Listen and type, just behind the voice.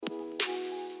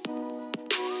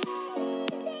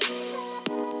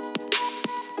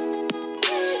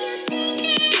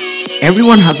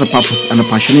Everyone has a purpose and a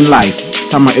passion in life.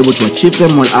 Some are able to achieve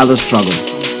them while others struggle.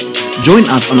 Join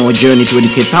us on our journey to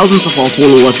educate thousands of our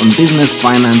followers on business,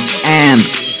 finance, and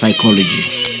psychology.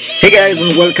 Hey guys,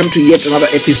 and welcome to yet another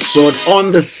episode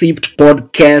on the Sift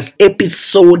Podcast,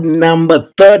 episode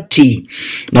number 30.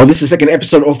 Now, this is the second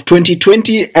episode of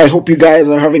 2020. I hope you guys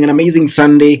are having an amazing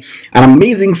Sunday, an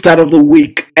amazing start of the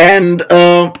week, and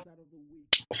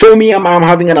for me, I'm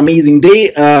having an amazing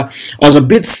day. I was a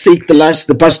bit sick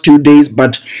the past 2 days,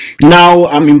 but now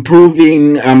I'm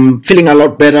improving. I'm feeling a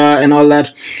lot better and all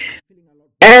that.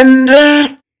 And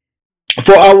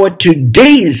for our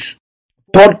today's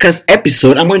podcast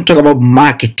episode, I'm going to talk about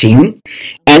marketing.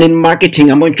 And in marketing,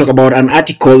 I'm going to talk about an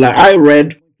article that I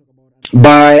read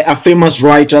by a famous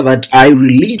writer that I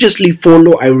religiously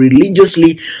follow. I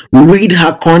religiously read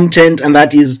her content, and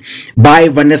that is by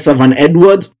Vanessa Van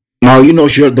Edwards. Now, you know,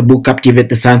 she wrote the book Captivate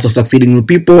the Science of Succeeding with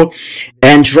People,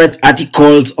 and she writes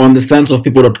articles on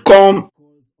thescienceofpeople.com.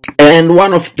 And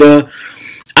one of the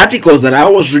articles that I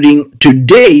was reading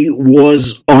today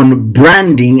was on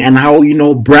branding and how, you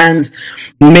know, brands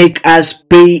make us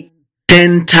pay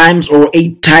 10 times or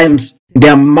 8 times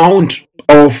the amount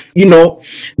of, you know,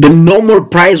 the normal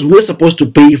price we're supposed to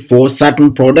pay for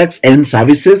certain products and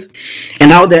services,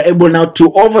 and how they're able now to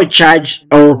overcharge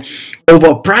or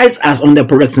overprice us on their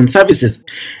products and services.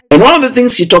 And one of the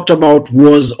things she talked about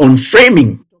was on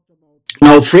framing.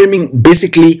 Now, framing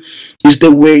basically is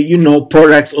the way, you know,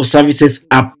 products or services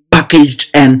are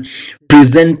packaged and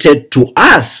presented to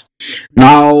us.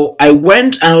 Now, I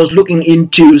went and I was looking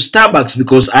into Starbucks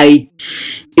because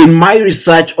in my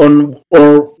research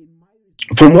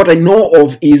from what I know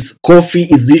of, is coffee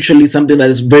is usually something that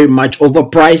is very much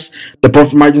overpriced. The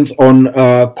profit margins on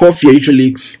coffee are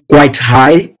usually quite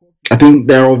high. I think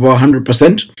they're over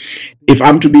 100%, if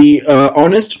I'm to be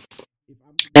honest.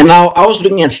 And now I was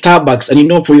looking at Starbucks, and you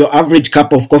know, for your average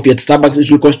cup of coffee at Starbucks, it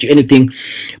will cost you anything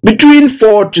between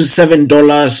 $4 to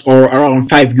 $7 or around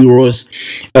 €5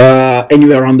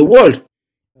 anywhere around the world.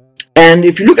 And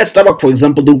if you look at Starbucks, for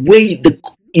example, the way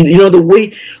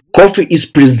coffee is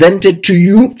presented to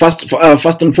you,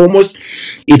 first and foremost,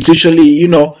 it's usually, you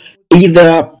know,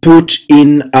 either put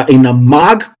in a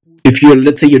mug, if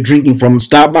let's say you're drinking from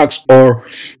Starbucks, or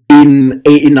in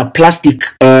a plastic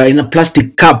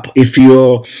cup if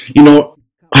you're, you know,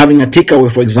 having a takeaway,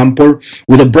 for example,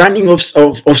 with the branding of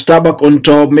Starbucks on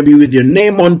top, maybe with your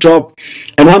name on top.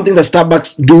 And one thing that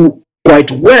Starbucks do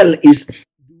quite well is,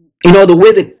 you know, the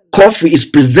way the coffee is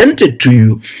presented to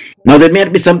you. Now, there may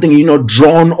be something, you know,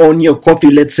 drawn on your coffee,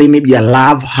 let's say maybe a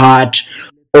love heart,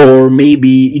 or maybe,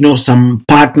 you know, some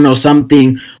pattern or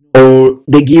something, or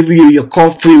they give you your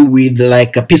coffee with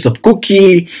like a piece of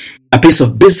cookie, a piece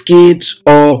of biscuit,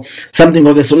 or something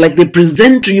of this. So like they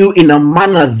present to you in a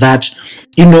manner that,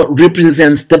 you know,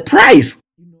 represents the price.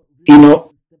 You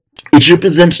know, it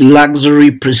represents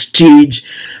luxury, prestige,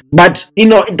 but, you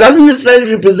know, it doesn't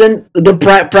necessarily represent the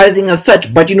pricing as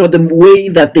such, but, you know, the way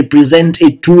that they present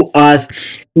it to us,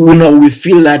 you know, we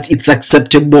feel that it's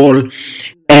acceptable,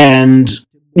 and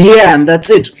yeah, and that's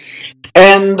it.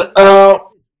 And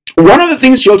one of the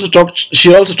things she also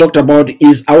talked about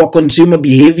is our consumer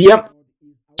behavior,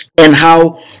 and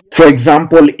how, for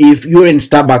example, if you're in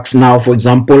Starbucks now, for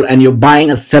example, and you're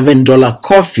buying a $7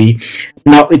 coffee,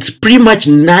 now it's pretty much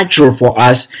natural for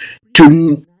us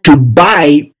to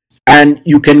buy, and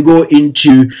you can go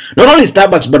into not only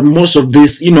Starbucks, but most of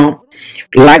these, you know,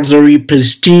 luxury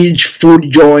prestige food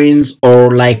joints,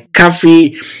 or like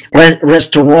cafe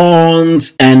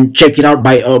restaurants, and check it out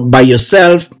by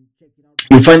yourself.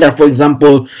 You find that, for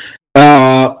example,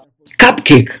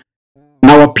 cupcake.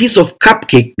 Now, a piece of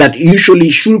cupcake that usually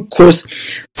should cost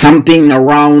something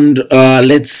around,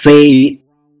 let's say,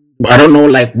 I don't know,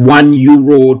 like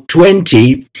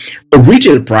 €1.20, a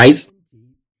retail price,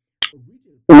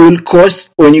 will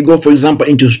cost, when you go, for example,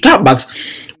 into Starbucks,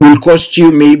 will cost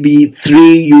you maybe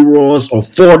 €3 or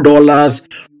 $4,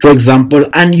 for example,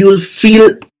 and you'll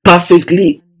feel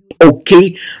perfectly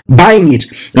okay buying it.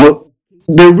 Now,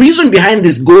 the reason behind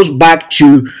this goes back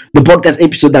to the podcast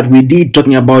episode that we did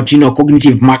talking about, you know,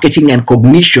 cognitive marketing and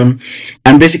cognition,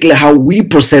 and basically how we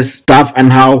process stuff,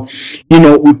 and how, you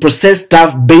know, we process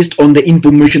stuff based on the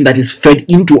information that is fed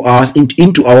into us,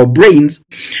 into our brains.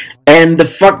 And the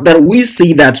fact that we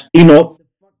see that, you know,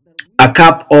 a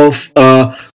cup of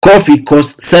coffee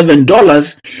costs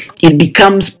 $7, it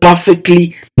becomes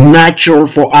perfectly natural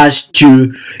for us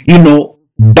to, you know,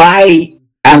 buy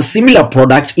a similar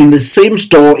product in the same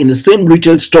store, in the same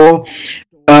retail store,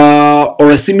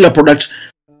 or a similar product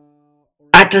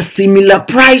at a similar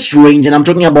price range. And I'm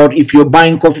talking about if you're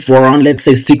buying coffee for around, let's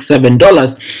say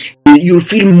 $6-7, you'll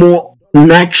feel more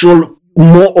natural,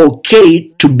 more okay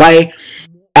to buy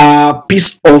a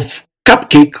piece of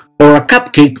cupcake or a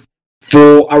cupcake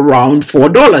for around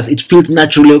 $4. It feels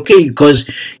naturally okay because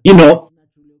you're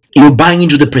buying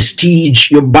into the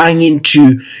prestige, you're buying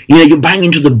into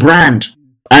the brand.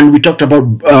 And we talked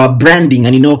about branding,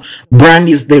 and brand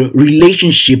is the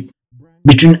relationship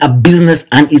between a business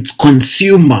and its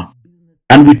consumer,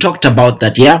 and we talked about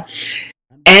that. Yeah.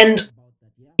 And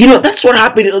that's what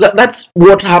happened. That's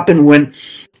what happened when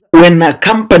a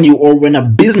company or when a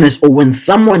business or when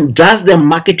someone does their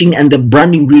marketing and the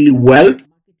branding really well,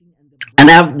 and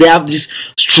they have this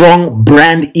strong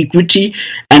brand equity.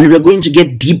 And we're going to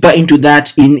get deeper into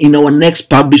that in our next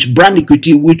published brand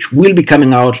equity, which will be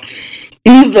coming out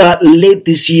either late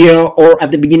this year or at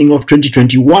the beginning of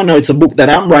 2021. Now, it's a book that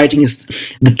I'm writing. It's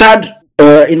the third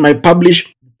in my publish.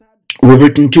 We've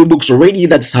written 2 books already.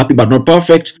 That's Happy But Not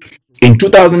Perfect in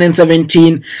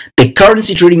 2017, the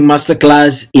Currency Trading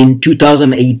Masterclass in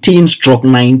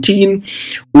 2018/19,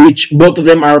 which both of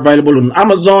them are available on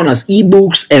Amazon as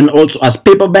ebooks and also as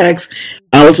paperbacks.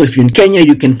 And also, if you're in Kenya,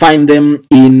 you can find them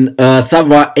in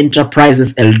Sava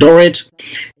Enterprises Eldoret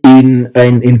in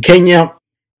Kenya,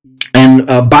 and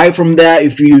buy from there.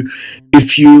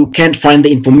 If you can't find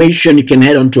the information, you can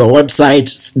head on to our website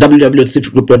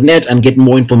www.citricgroup.net and get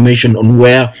more information on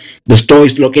where the store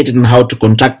is located and how to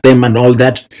contact them and all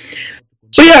that.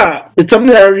 So yeah, it's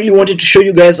something that I really wanted to show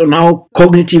you guys on how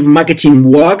cognitive marketing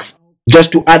works,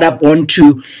 just to add up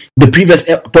onto the previous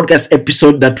podcast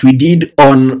episode that we did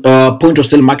on point of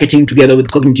sale marketing together with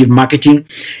cognitive marketing,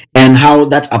 and how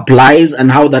that applies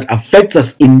and how that affects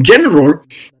us in general.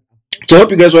 So I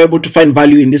hope you guys were able to find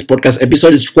value in this podcast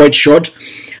episode. It's quite short,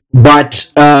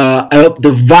 but I hope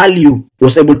the value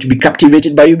was able to be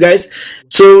captivated by you guys.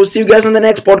 So see you guys on the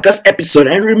next podcast episode.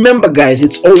 And remember, guys,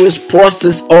 it's always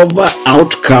process over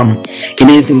outcome in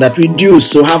anything that we do.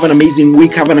 So have an amazing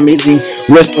week. Have an amazing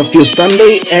rest of your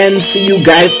Sunday. And see you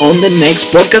guys on the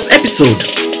next podcast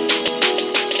episode.